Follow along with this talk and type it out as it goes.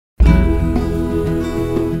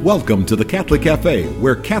Welcome to the Catholic Cafe,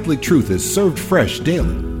 where Catholic truth is served fresh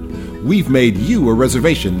daily. We've made you a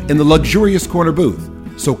reservation in the luxurious corner booth,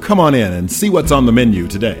 so come on in and see what's on the menu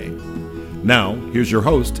today. Now, here's your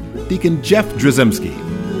host, Deacon Jeff Drzymski.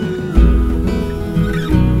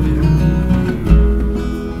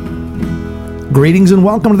 Greetings and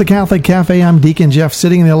welcome to the Catholic Cafe. I'm Deacon Jeff,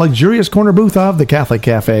 sitting in the luxurious corner booth of the Catholic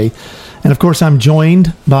Cafe. And of course, I'm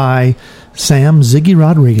joined by Sam Ziggy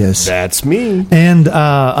Rodriguez. That's me. And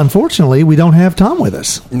unfortunately, we don't have Tom with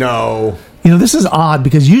us. No. You know, this is odd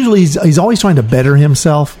because usually he's always trying to better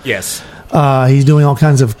himself. Yes. He's doing all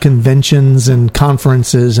kinds of conventions and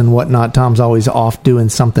conferences and whatnot. Tom's always off doing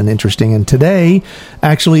something interesting. And today,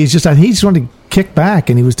 actually, he's trying to kick back,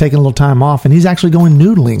 and he was taking a little time off, and he's actually going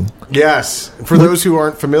noodling. Yes. For those who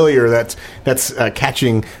aren't familiar, that's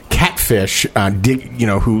catching catfish,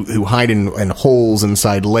 who hide in holes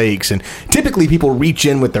inside lakes. And typically people reach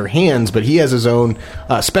in with their hands, but he has his own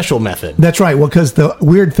special method. That's right. Well, because the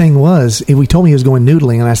weird thing was, he told me he was going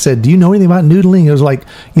noodling, and I said, do you know anything about noodling? It was like,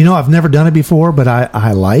 I've never done it before, but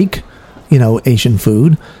I like, Asian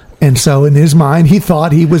food. And so in his mind, he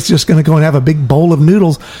thought he was just going to go and have a big bowl of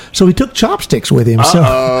noodles. So he took chopsticks with him.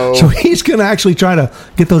 So he's going to actually try to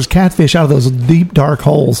get those catfish out of those deep, dark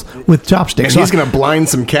holes with chopsticks. And he's going to blind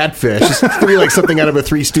some catfish. It's going to be like something out of a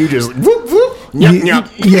Three Stooges. Like, whoop, whoop.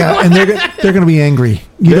 Yeah, and they're going to be angry.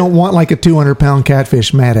 You don't want like a 200-pound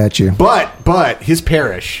catfish mad at you. But his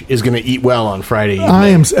parish is going to eat well on Friday evening. I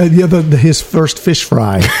am. His first fish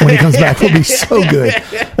fry when he comes back will be so good.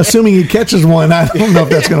 Assuming he catches one, I don't know if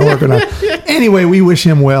that's going to work or not. Anyway, we wish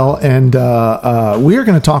him well, and we're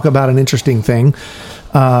going to talk about an interesting thing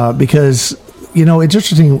because it's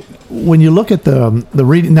interesting when you look at the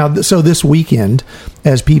reading now. So this weekend,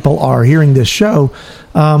 as people are hearing this show,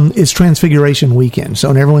 it's Transfiguration weekend. So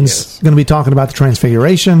everyone's going to be talking about the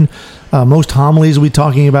Transfiguration. Most homilies will be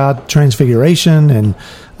talking about Transfiguration and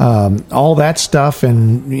all that stuff,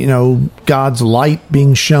 and God's light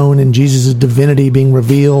being shown and Jesus' divinity being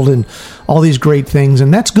revealed and all these great things,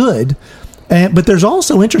 and that's good. But there's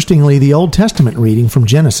also, interestingly, the Old Testament reading from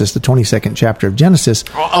Genesis, the 22nd chapter of Genesis.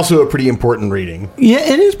 Also a pretty important reading. Yeah,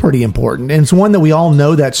 it is pretty important. And it's one that we all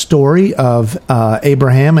know, that story of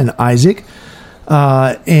Abraham and Isaac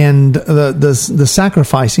and the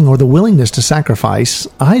sacrificing, or the willingness to sacrifice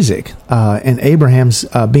Isaac, and Abraham's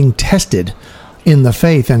being tested in the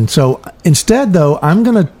faith. And so instead, though,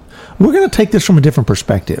 we're going to take this from a different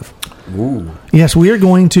perspective. Ooh. Yes, we are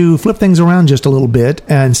going to flip things around just a little bit,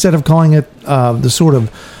 and instead of calling it the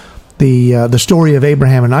story of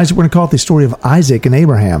Abraham and Isaac, we're going to call it the story of Isaac and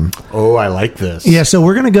Abraham. Oh, I like this. Yeah, so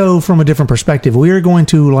we're going to go from a different perspective. We are going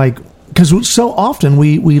to, because so often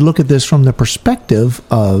we look at this from the perspective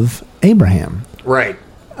of Abraham. Right.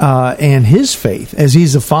 And his faith, as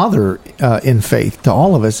he's a father in faith to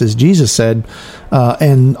all of us, as Jesus said,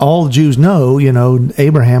 and all Jews know,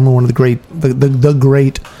 Abraham, one of the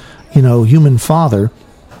great human father,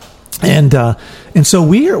 and so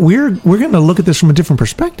we're going to look at this from a different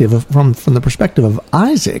perspective, from the perspective of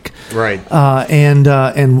Isaac, right?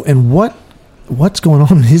 And what's going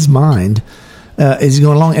on in his mind as he's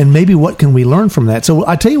going along, and maybe what can we learn from that? So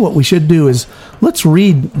I tell you what we should do is let's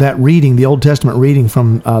read that reading, the Old Testament reading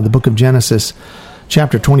from the book of Genesis,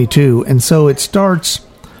 chapter 22, and so it starts.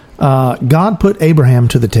 God put Abraham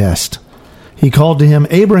to the test. He called to him,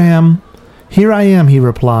 "Abraham." "Here I am," he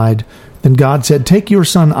replied. Then God said, "Take your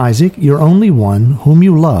son Isaac, your only one, whom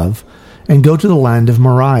you love, and go to the land of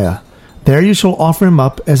Moriah. There you shall offer him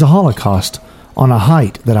up as a holocaust on a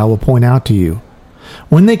height that I will point out to you."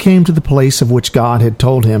 When they came to the place of which God had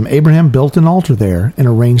told him, Abraham built an altar there and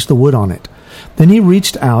arranged the wood on it. Then he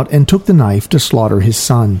reached out and took the knife to slaughter his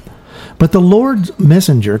son. But the Lord's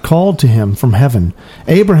messenger called to him from heaven.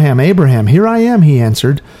 "Abraham, Abraham, here I am," he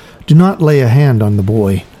answered. "Do not lay a hand on the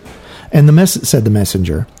boy." And said the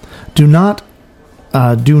messenger, Do not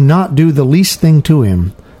do the least thing to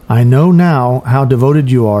him. I know now how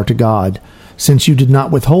devoted you are to God, since you did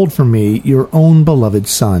not withhold from me your own beloved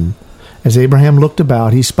son." As Abraham looked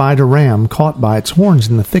about, he spied a ram caught by its horns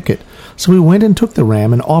in the thicket. So he went and took the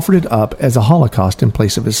ram and offered it up as a holocaust in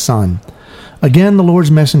place of his son. Again the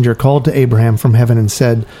Lord's messenger called to Abraham from heaven and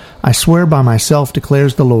said, "I swear by myself,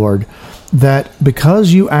 declares the Lord, that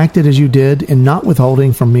because you acted as you did in not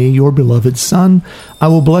withholding from me your beloved son, I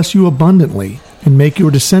will bless you abundantly and make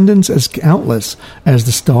your descendants as countless as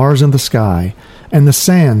the stars in the sky and the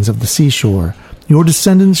sands of the seashore. Your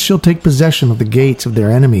descendants shall take possession of the gates of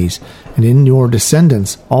their enemies, and in your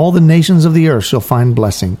descendants all the nations of the earth shall find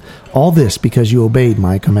blessing. All this because you obeyed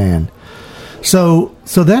my command." So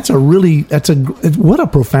what a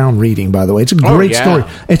profound reading, by the way. It's a great story.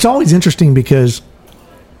 It's always interesting because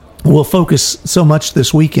we'll focus so much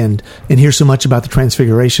this weekend and hear so much about the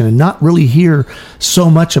Transfiguration and not really hear so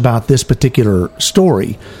much about this particular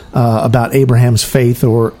story about Abraham's faith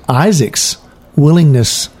or Isaac's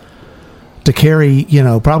willingness to carry,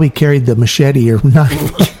 probably carried the machete or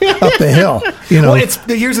knife up the hill. Well,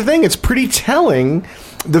 here's the thing. It's pretty telling,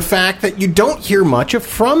 the fact that you don't hear much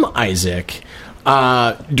from Isaac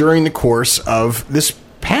during the course of this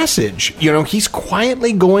passage. He's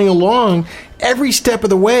quietly going along every step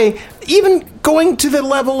of the way, even going to the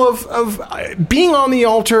level of being on the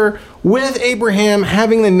altar with Abraham,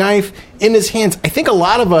 having the knife in his hands. I think a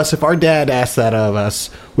lot of us, if our dad asked that of us,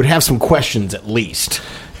 would have some questions at least.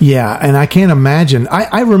 Yeah, and I can't imagine.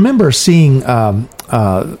 I remember seeing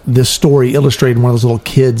this story illustrated in one of those little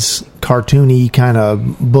kids' cartoony kind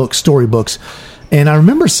of storybooks, and I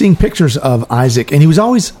remember seeing pictures of Isaac, and he was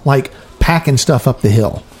always like packing stuff up the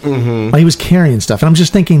hill. Mm-hmm. Like he was carrying stuff, and I'm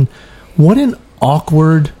just thinking, what an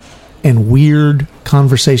awkward and weird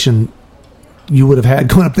conversation you would have had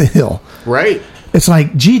going up the hill. Right. It's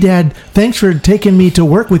like, gee, Dad, thanks for taking me to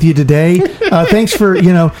work with you today. Thanks for,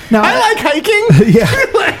 Now, I like hiking. Yeah.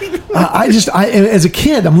 As a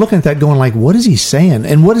kid, I'm looking at that going like, what is he saying?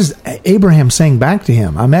 And what is Abraham saying back to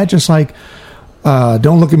him? I imagine it's like,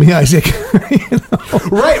 don't look at me, Isaac.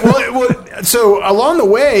 Right. Well, so along the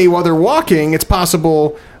way, while they're walking, it's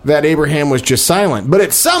possible that Abraham was just silent. But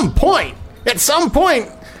at some point,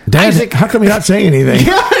 Dad, Isaac, how come you're not saying anything?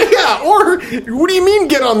 Yeah. Or what do you mean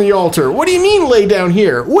get on the altar? What do you mean lay down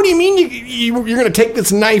here? What do you mean you're going to take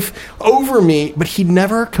this knife over me? But he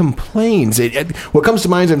never complains. What comes to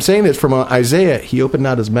mind as I'm saying this from Isaiah, he opened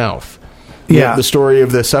not his mouth. Yeah. The story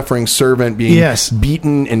of the suffering servant being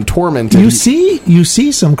beaten and tormented. You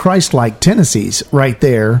see some Christ-like tendencies right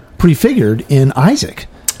there prefigured in Isaac.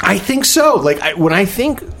 I think so. When I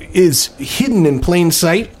think is hidden in plain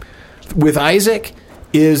sight with Isaac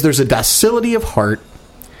is there's a docility of heart.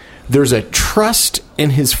 There's a trust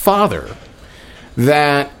in his father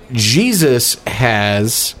that Jesus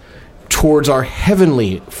has towards our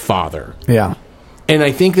heavenly Father. Yeah. And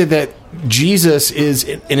I think that Jesus is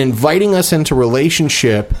in inviting us into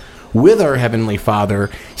relationship with our heavenly Father.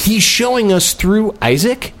 He's showing us through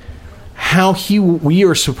Isaac how we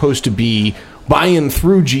are supposed to be by and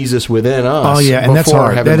through Jesus within us. Oh yeah, and that's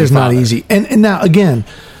hard. That is not easy. And now again,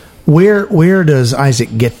 where does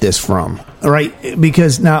Isaac get this from? Right?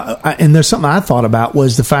 Because now, and there's something I thought about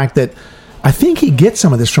was the fact that I think he gets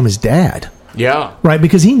some of this from his dad. Yeah. Right,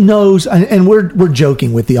 because he knows, and we're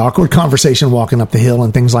joking with the awkward conversation walking up the hill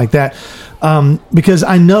and things like that, because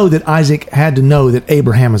I know that Isaac had to know that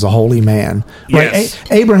Abraham is a holy man. Right?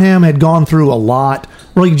 Yes. Abraham had gone through a lot,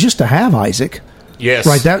 really, just to have Isaac. Yes.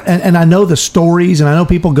 Right, and I know the stories, and I know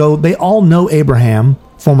people they all know Abraham,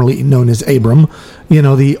 formerly known as Abram,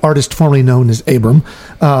 the artist formerly known as Abram,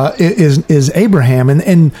 is Abraham,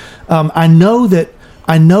 and I know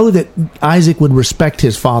that Isaac would respect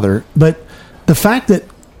his father, but the fact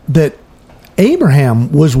that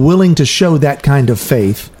Abraham was willing to show that kind of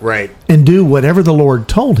faith, right, and do whatever the Lord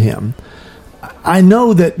told him, I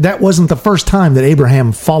know that wasn't the first time that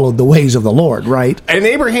Abraham followed the ways of the Lord, right? And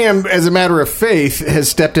Abraham, as a matter of faith, has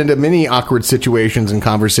stepped into many awkward situations and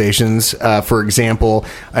conversations. For example,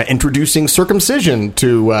 introducing circumcision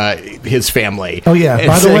to his family. Oh yeah,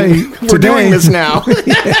 by the way, we're doing this now.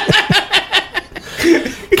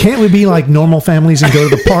 Can't we be like normal families and go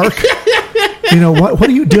to the park? What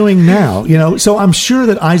are you doing now? So I'm sure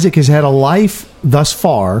that Isaac has had a life thus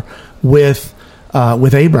far with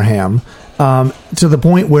Abraham, to the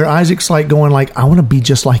point where Isaac's like going like, I want to be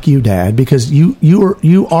just like you, Dad, because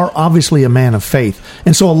you are obviously a man of faith.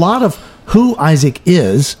 And so a lot of who Isaac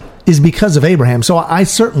is because of Abraham. So I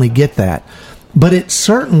certainly get that. But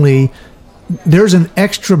there's an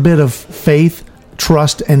extra bit of faith,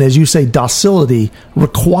 trust, and as you say, docility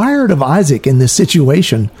required of Isaac in this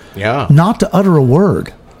situation. Yeah. Not to utter a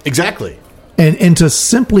word. Exactly. And to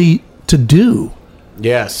simply to do.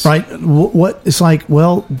 Yes. Right? What it's like,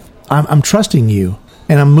 well, I'm trusting you,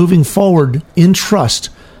 and I'm moving forward in trust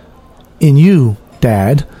in you,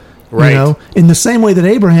 Dad. Right. In the same way that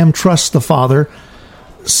Abraham trusts the father,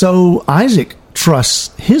 so Isaac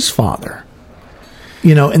trusts his father.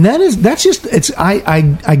 And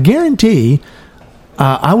I guarantee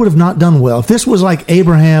I would have not done well if this was like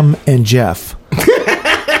Abraham and Jeff.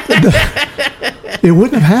 It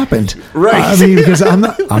wouldn't have happened, right? Because I'm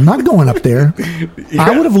not going up there. Yeah.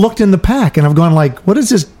 I would have looked in the pack and I've gone like, what is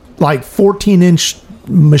this like 14-inch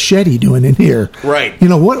machete doing in here? Right.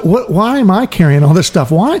 What? Why am I carrying all this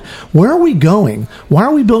stuff? Why? Where are we going? Why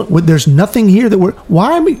are we building? There's nothing here that we're.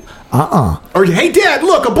 Why are we? Or hey, Dad,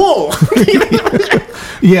 look, a bull.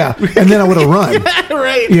 Yeah, and then I would have run.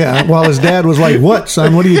 Right. Yeah, while his dad was like, "What,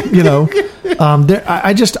 son? What do you know?"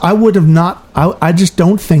 I would have not. I just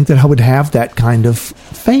don't think that I would have that kind of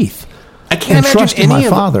faith. I can't trust imagine in my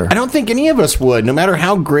father. I don't think any of us would, no matter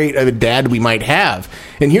how great of a dad we might have.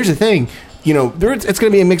 And here's the thing, it's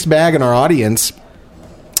going to be a mixed bag in our audience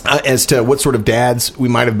as to what sort of dads we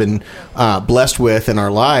might have been blessed with in our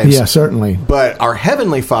lives. Yeah, certainly. But our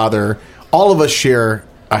Heavenly Father, all of us share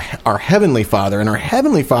our Heavenly Father, and our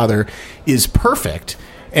Heavenly Father is perfect.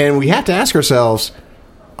 And we have to ask ourselves,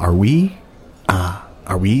 are we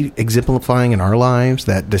exemplifying in our lives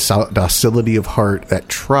that docility of heart, that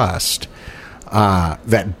trust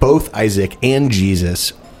that both Isaac and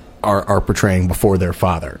Jesus are portraying before their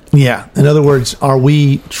father? Yeah. In other words, are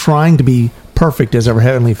we trying to be perfect as our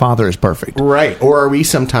Heavenly Father is perfect? Right. Or are we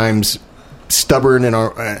sometimes stubborn in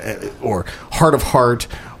our or hard of heart,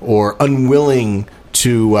 or unwilling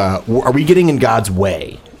to? Are we getting in God's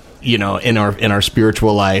way? In our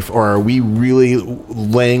spiritual life, or are we really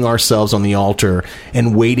laying ourselves on the altar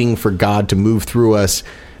and waiting for God to move through us,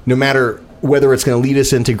 no matter whether it's going to lead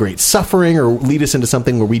us into great suffering or lead us into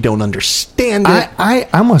something where we don't understand it?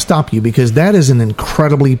 I'm going to stop you, because that is an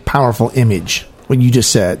incredibly powerful image, what you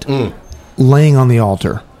just said. Laying on the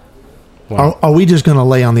altar. Wow. Are we just going to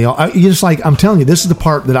lay on the altar? Just like, I'm telling you, this is the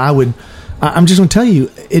part that I'm just going to tell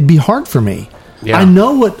you, it'd be hard for me. Yeah. I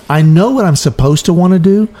know what I'm supposed to want to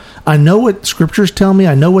do. I know what scriptures tell me.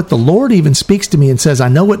 I know what the Lord even speaks to me and says. I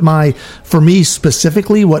know what for me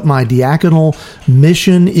specifically, what my diaconal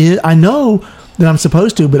mission is. I know that I'm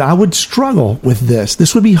supposed to, but I would struggle with this.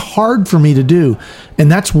 This would be hard for me to do.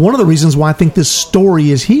 And that's one of the reasons why I think this story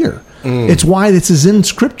is here. It's why this is in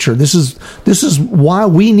scripture. This is why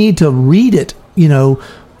we need to read it,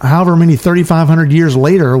 however many 3,500 years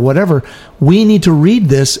later or whatever. We need to read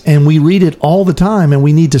this, and we read it all the time, and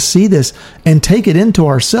we need to see this and take it into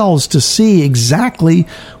ourselves to see exactly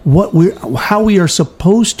how we are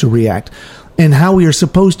supposed to react and how we are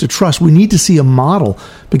supposed to trust. We need to see a model,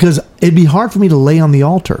 because it'd be hard for me to lay on the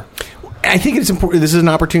altar. I think it's important. This is an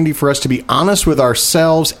opportunity for us to be honest with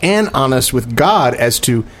ourselves and honest with God as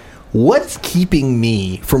to what's keeping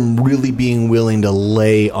me from really being willing to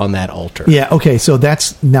lay on that altar. Yeah, okay, so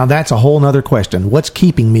that's a whole nother question. What's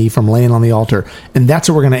keeping me from laying on the altar? And that's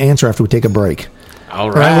what we're going to answer after we take a break. All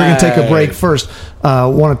right. We're going to take a break first. I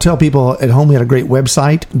want to tell people at home we had a great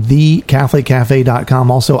website, thecatholiccafe.com.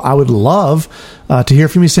 Also, I would love to hear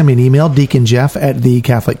from you. Send me an email,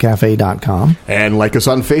 deaconjeff@thecatholiccafe.com. And like us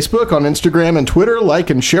on Facebook, on Instagram, and Twitter. Like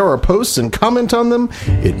and share our posts and comment on them.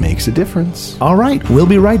 It makes a difference. All right. We'll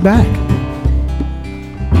be right back.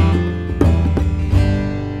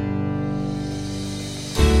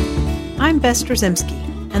 I'm Bess Drzymski,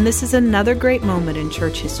 and this is another great moment in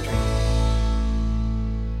church history.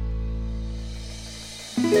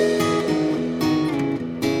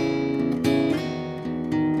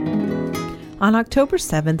 On October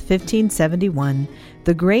 7, 1571,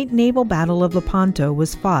 the great naval battle of Lepanto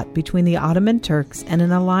was fought between the Ottoman Turks and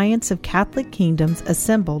an alliance of Catholic kingdoms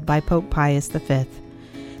assembled by Pope Pius V.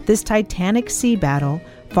 This titanic sea battle,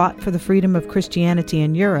 fought for the freedom of Christianity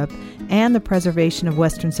in Europe and the preservation of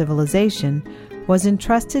Western civilization, was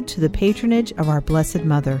entrusted to the patronage of our Blessed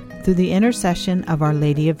Mother through the intercession of Our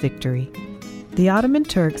Lady of Victory. The Ottoman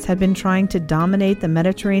Turks had been trying to dominate the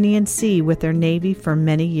Mediterranean Sea with their navy for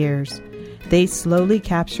many years. They slowly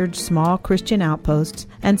captured small Christian outposts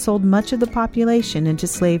and sold much of the population into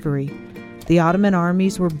slavery. The Ottoman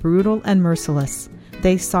armies were brutal and merciless.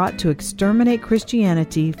 They sought to exterminate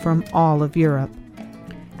Christianity from all of Europe.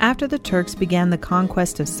 After the Turks began the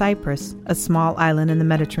conquest of Cyprus, a small island in the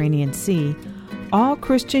Mediterranean Sea, all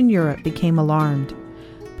Christian Europe became alarmed.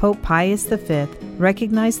 Pope Pius V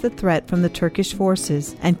recognized the threat from the Turkish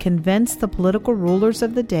forces and convinced the political rulers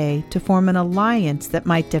of the day to form an alliance that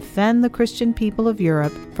might defend the Christian people of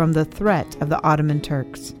Europe from the threat of the Ottoman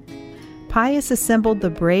Turks. Pius assembled the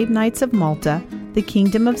brave knights of Malta, the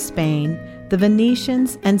Kingdom of Spain, the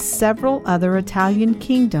Venetians, and several other Italian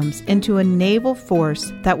kingdoms into a naval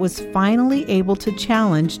force that was finally able to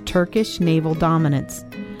challenge Turkish naval dominance.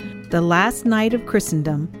 The last knight of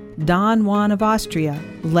Christendom, Don Juan of Austria,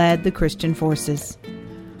 led the Christian forces.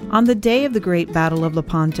 On the day of the Great Battle of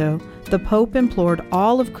Lepanto, the Pope implored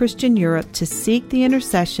all of Christian Europe to seek the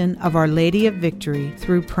intercession of Our Lady of Victory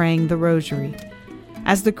through praying the Rosary.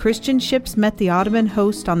 As the Christian ships met the Ottoman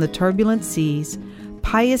host on the turbulent seas,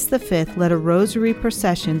 Pius V led a rosary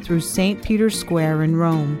procession through St. Peter's Square in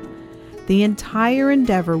Rome. The entire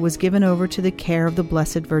endeavor was given over to the care of the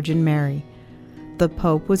Blessed Virgin Mary. The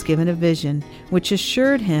Pope was given a vision which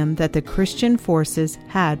assured him that the Christian forces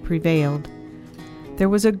had prevailed. There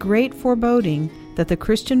was a great foreboding that the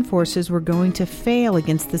Christian forces were going to fail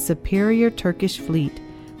against the superior Turkish fleet,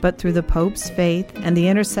 but through the Pope's faith and the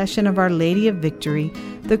intercession of Our Lady of Victory,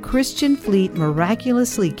 the Christian fleet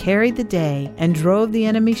miraculously carried the day and drove the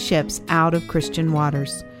enemy ships out of Christian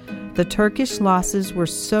waters. The Turkish losses were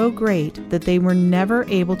so great that they were never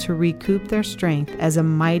able to recoup their strength as a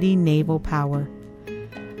mighty naval power.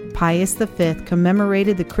 Pius V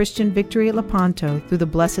commemorated the Christian victory at Lepanto through the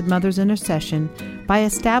Blessed Mother's intercession by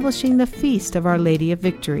establishing the Feast of Our Lady of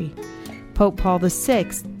Victory. Pope Paul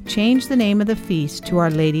VI changed the name of the feast to Our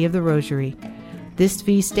Lady of the Rosary. This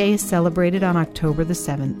feast day is celebrated on October the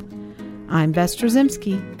 7th. I'm Bess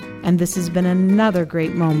Trzymski, and this has been another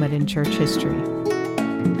great moment in church history.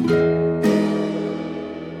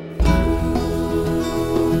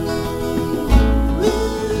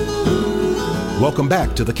 Welcome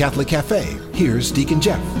back to the Catholic Cafe. Here's Deacon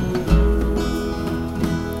Jeff.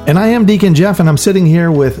 And I am Deacon Jeff, and I'm sitting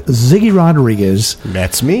here with Ziggy Rodriguez.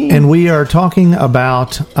 That's me. And we are talking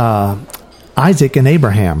about Isaac and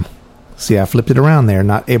Abraham. See, I flipped it around there.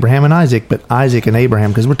 Not Abraham and Isaac, but Isaac and Abraham,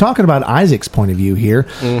 because we're talking about Isaac's point of view here.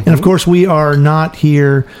 Mm-hmm. And, of course, we are not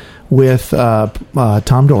here with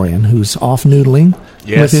Tom Dorian, who's off noodling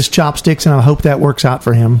with his chopsticks, and I hope that works out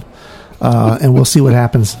for him. And we'll see what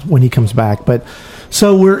happens when he comes back. But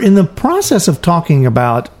so we're in the process of talking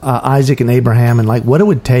about Isaac and Abraham and like what it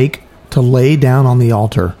would take to lay down on the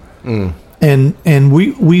altar. Mm. And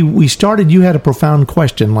we started. You had a profound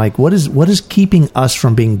question, like what is keeping us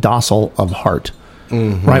from being docile of heart,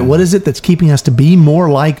 right? What is it that's keeping us to be more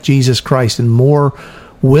like Jesus Christ and more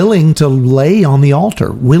willing to lay on the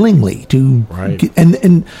altar willingly to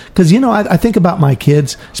and because I think about my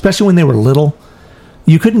kids, especially when they were little.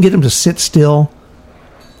 You couldn't get them to sit still,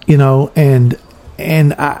 and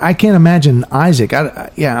I can't imagine Isaac,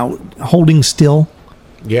 holding still.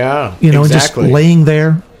 Yeah, just laying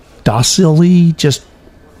there, docilely, just,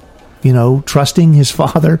 trusting his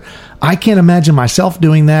father. I can't imagine myself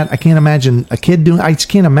doing that. I can't imagine a kid doing. I just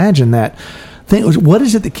can't imagine that thing. What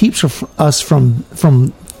is it that keeps us from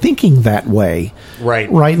thinking that way? Right.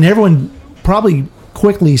 And everyone probably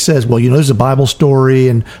quickly says, well, there's a Bible story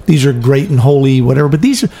and these are great and holy, whatever. But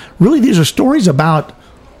these are stories about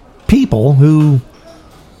people who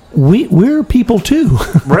we're people too.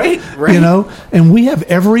 Right. And we have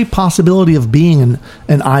every possibility of being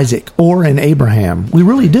an Isaac or an Abraham. We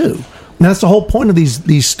really do. And that's the whole point of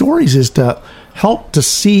these stories, is to help to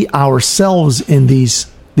see ourselves in these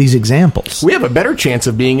examples. We have a better chance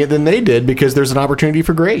of being it than they did because there's an opportunity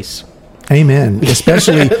for grace. Amen.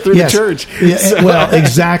 Especially through the church. Yeah, well,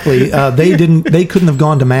 exactly. They couldn't have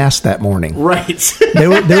gone to mass that morning. Right. They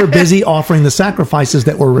were busy offering the sacrifices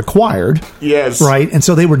that were required. Yes. Right. And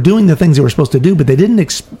so they were doing the things they were supposed to do, but they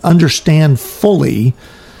didn't understand fully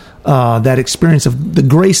that experience of the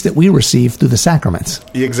grace that we receive through the sacraments.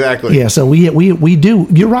 Exactly. Yeah. So we do.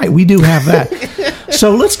 You're right. We do have that.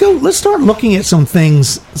 So let's start looking at some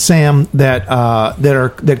things, Sam,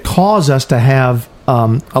 that cause us to have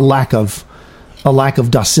a lack of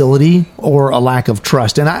docility or a lack of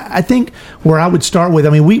trust. And I think where I would start with,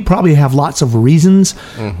 we probably have lots of reasons,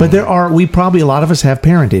 but a lot of us have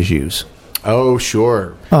parent issues. Oh,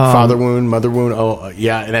 sure. Father wound, mother wound. Oh,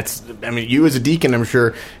 yeah. And you as a deacon, I'm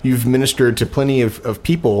sure you've ministered to plenty of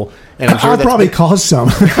people. And I'm sure I probably caused some.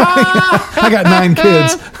 I got 9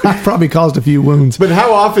 kids. I probably caused a few wounds. But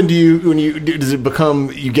how often does it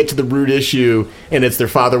become, you get to the root issue and it's their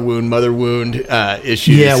father wound, mother wound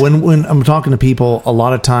issues? Yeah. When I'm talking to people, a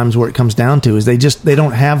lot of times where it comes down to is they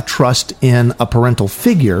don't have trust in a parental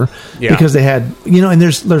figure because they had, and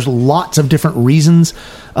there's lots of different reasons.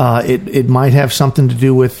 It might have something to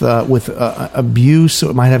do with abuse.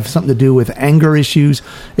 It might have something to do with anger issues.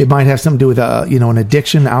 It might have something to do with an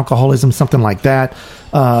addiction, alcoholism, something like that.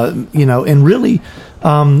 And really,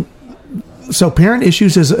 so parent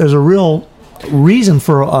issues is a real reason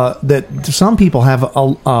for that. Some people have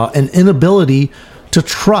an inability to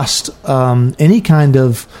trust any kind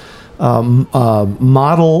of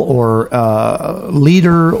model or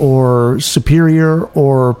leader or superior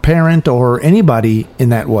or parent or anybody in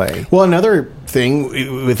that way. Well, another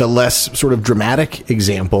thing with a less sort of dramatic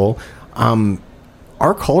example,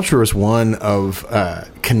 our culture is one of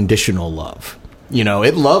conditional love.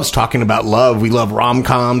 It loves talking about love. We love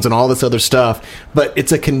rom-coms and all this other stuff, but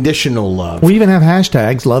it's a conditional love. We even have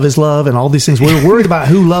hashtags, love is love, and all these things. We're worried about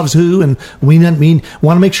who loves who, and we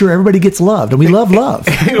want to make sure everybody gets loved, and we love love,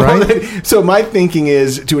 right? Well, so my thinking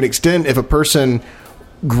is, to an extent, if a person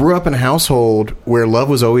grew up in a household where love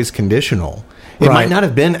was always conditional, It might not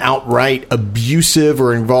have been outright abusive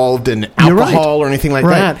or involved in alcohol or anything like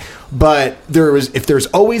that. But if there's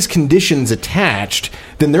always conditions attached,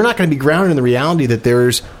 then they're not going to be grounded in the reality that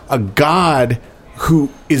there's a God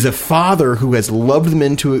who is a father who has loved them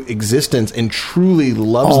into existence and truly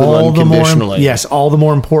loves them unconditionally. All the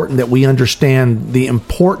more important that we understand the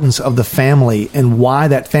importance of the family and why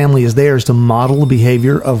that family is there is to model the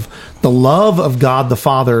behavior of the love of God the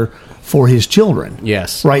Father for his children.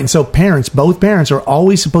 Yes. Right. And so both parents are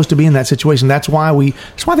always supposed to be in that situation. That's why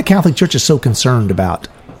the Catholic Church is so concerned about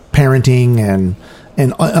parenting and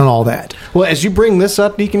all that. Well, as you bring this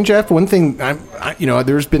up, Deacon Jeff, one thing,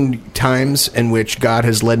 there's been times in which God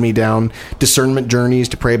has led me down discernment journeys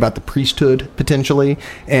to pray about the priesthood, potentially,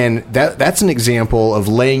 and that's an example of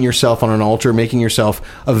laying yourself on an altar, making yourself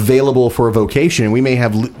available for a vocation. And we may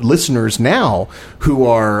have listeners now who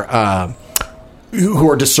are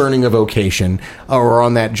discerning a vocation or are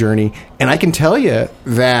on that journey, and I can tell you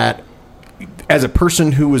that as a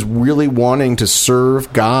person who was really wanting to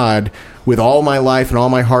serve God with all my life and all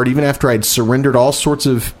my heart, even after I'd surrendered all sorts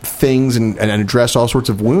of things and addressed all sorts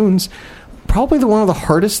of wounds, probably one of the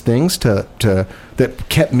hardest things that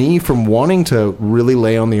kept me from wanting to really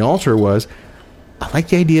lay on the altar was, I like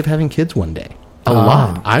the idea of having kids one day. A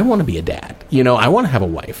lot. I want to be a dad. I want to have a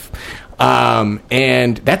wife.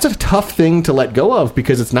 And that's a tough thing to let go of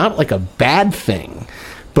because it's not like a bad thing.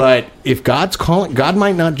 But if God's calling, God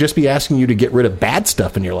might not just be asking you to get rid of bad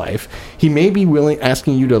stuff in your life. He may be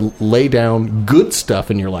asking you to lay down good stuff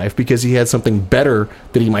in your life because he has something better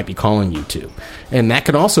that he might be calling you to. And that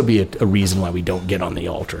can also be a reason why we don't get on the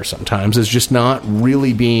altar sometimes, is just not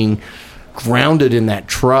really being grounded in that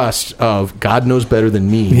trust of God knows better than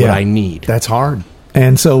me what I need. That's hard.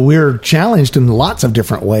 And so we're challenged in lots of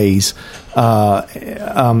different ways.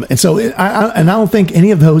 And so I don't think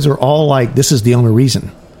any of those are all like, this is the only reason.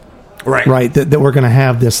 Right. That we're going to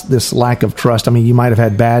have this lack of trust. I mean, you might have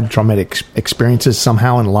had bad traumatic experiences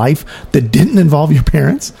somehow in life that didn't involve your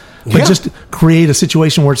parents, but just create a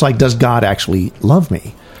situation where it's like, does God actually love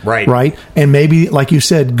me? Right. And maybe, like you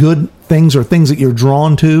said, good things or things that you're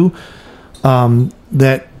drawn to,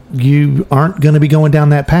 that you aren't going to be going down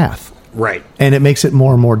that path. Right. And it makes it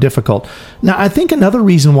more and more difficult. Now, I think another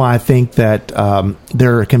reason why I think that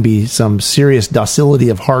there can be some serious docility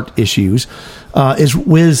of heart issues is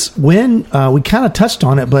when we kind of touched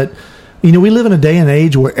on it, but, we live in a day and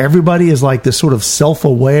age where everybody is like this sort of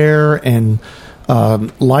self-aware and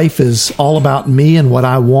life is all about me and what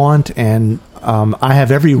I want. And I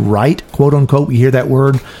have every right, quote unquote, we hear that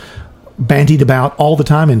word bandied about all the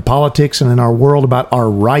time in politics and in our world about our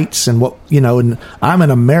rights and what, and I'm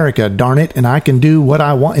in America, darn it, and I can do what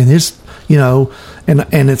I want. And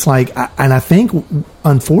and it's like, and I think,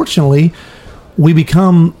 unfortunately, we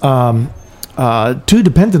become too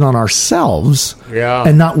dependent on ourselves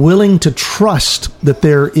and not willing to trust that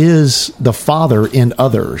there is the Father in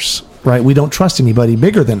others, right? We don't trust anybody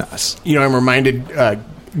bigger than us. I'm reminded,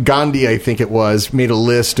 Gandhi, I think it was, made a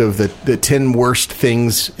list of the 10 worst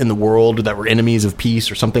things in the world that were enemies of peace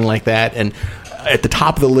or something like that. And at the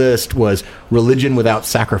top of the list was religion without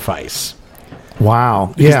sacrifice.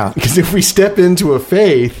 Wow. Because if we step into a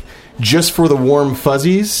faith just for the warm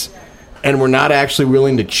fuzzies and we're not actually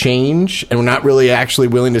willing to change and we're not really actually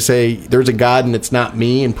willing to say there's a God and it's not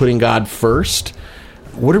me and putting God first,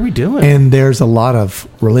 what are we doing? And there's a lot of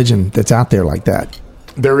religion that's out there like that.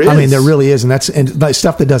 There is. I mean, there really is, and that's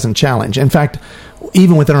stuff that doesn't challenge. In fact,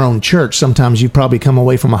 even within our own church, sometimes you probably come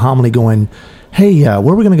away from a homily going, "Hey,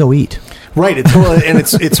 where are we going to go eat?" Right.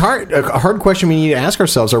 It's hard. A hard question we need to ask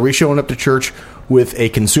ourselves: are we showing up to church with a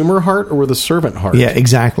consumer heart or with a servant heart? Yeah,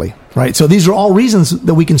 exactly. Right. So these are all reasons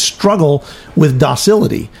that we can struggle with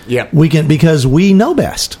docility. Yeah, we can, because we know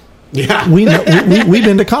best. Yeah, we've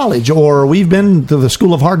been to college or we've been to the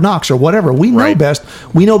school of hard knocks or whatever. We know best.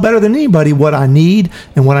 We know better than anybody what I need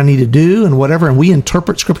and what I need to do and whatever. And we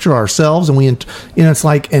interpret Scripture ourselves, and it's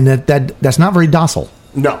like, and that's not very docile.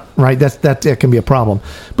 No, right? That can be a problem.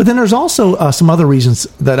 But then there's also some other reasons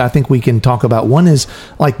that I think we can talk about. One is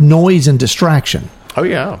like noise and distraction. Oh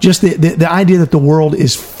yeah, just the idea that the world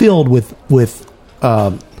is filled with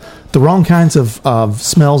the wrong kinds of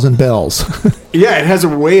smells and bells. Yeah, it has a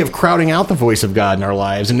way of crowding out the voice of God in our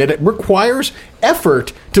lives, and it requires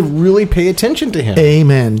effort to really pay attention to Him.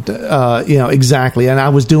 Amen. Exactly. And I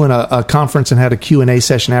was doing a conference and had a Q&A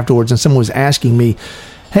session afterwards, and someone was asking me,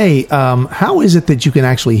 hey, how is it that you can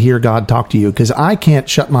actually hear God talk to you? Because I can't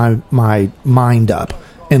shut my mind up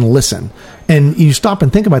and listen. And you stop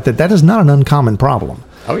and think about that. That is not an uncommon problem.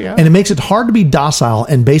 Oh, yeah. And it makes it hard to be docile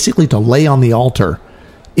and basically to lay on the altar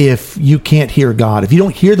if you can't hear God. If you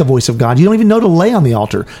don't hear the voice of God, you don't even know to lay on the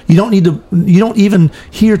altar. You don't even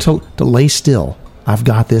hear to lay still. I've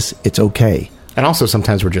got this. It's okay. And also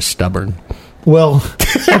sometimes we're just stubborn. Well,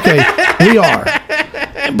 okay, we are.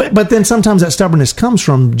 But then sometimes that stubbornness comes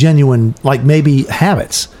from genuine, like maybe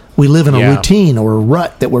habits. We live in a routine or a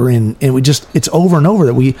rut that we're in, and it's over and over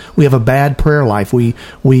that we have a bad prayer life.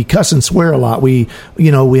 We cuss and swear a lot. We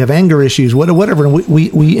have anger issues, whatever. And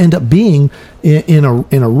we end up being in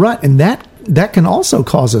a rut, and that can also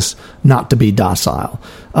cause us not to be docile.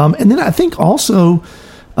 And then I think also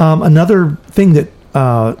another thing that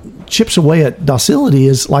chips away at docility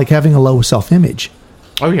is like having a low self-image.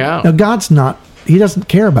 Oh yeah. Now He doesn't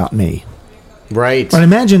care about me. Right. But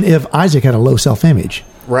imagine if Isaac had a low self-image.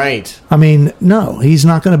 Right. I mean, no, he's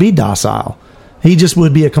not going to be docile. He just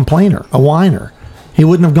would be a complainer, a whiner. He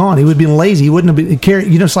wouldn't have gone. He would have been lazy. He wouldn't have been care.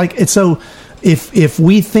 It's like it's so. If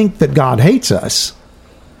we think that God hates us,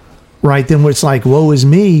 right, then it's like woe is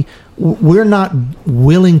me. We're not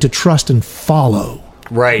willing to trust and follow.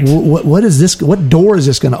 Right. What is this? What door is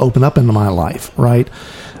this going to open up into my life? Right.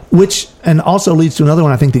 Which, and also leads to another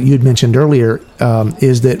one I think that you had mentioned earlier,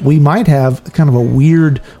 is that we might have kind of a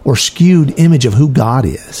weird or skewed image of who God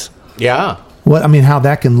is. Yeah. How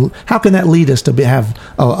can that lead us to have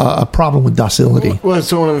a problem with docility? Well,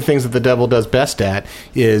 so one of the things that the devil does best at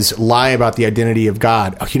is lie about the identity of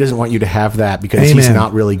God. He doesn't want you to have that because He's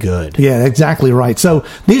not really good. Yeah, exactly right. So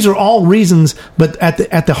these are all reasons, but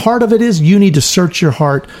at the heart of it is you need to search your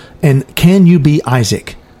heart, and can you be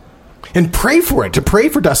Isaac? And pray for it, to pray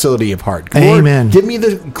for docility of heart. Lord, Amen. Give me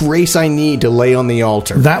the grace I need to lay on the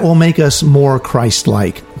altar. That will make us more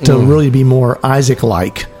Christ-like, to really be more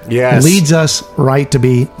Isaac-like. Yes. Leads us right to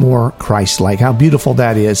be more Christ-like. How beautiful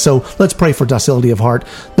that is. So let's pray for docility of heart.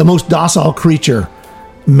 The most docile creature,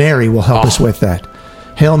 Mary, will help us with that.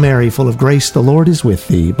 Hail Mary, full of grace, the Lord is with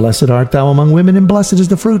thee. Blessed art thou among women, and blessed is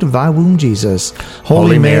the fruit of thy womb, Jesus.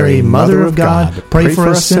 Holy Mary, Mother of God, pray for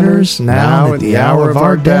us sinners, now and at the hour of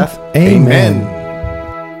our death. Amen.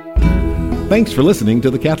 Thanks for listening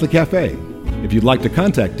to the Catholic Cafe. If you'd like to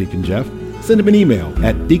contact Deacon Jeff, send him an email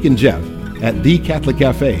at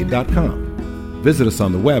deaconjeff@thecatholiccafe.com. Visit us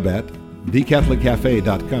on the web at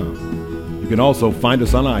thecatholiccafe.com. You can also find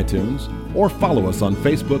us on iTunes or follow us on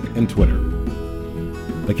Facebook and Twitter.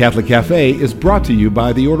 The Catholic Cafe is brought to you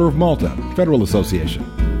by the Order of Malta, Federal Association.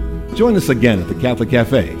 Join us again at the Catholic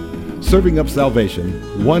Cafe, serving up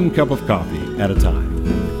salvation one cup of coffee at a time.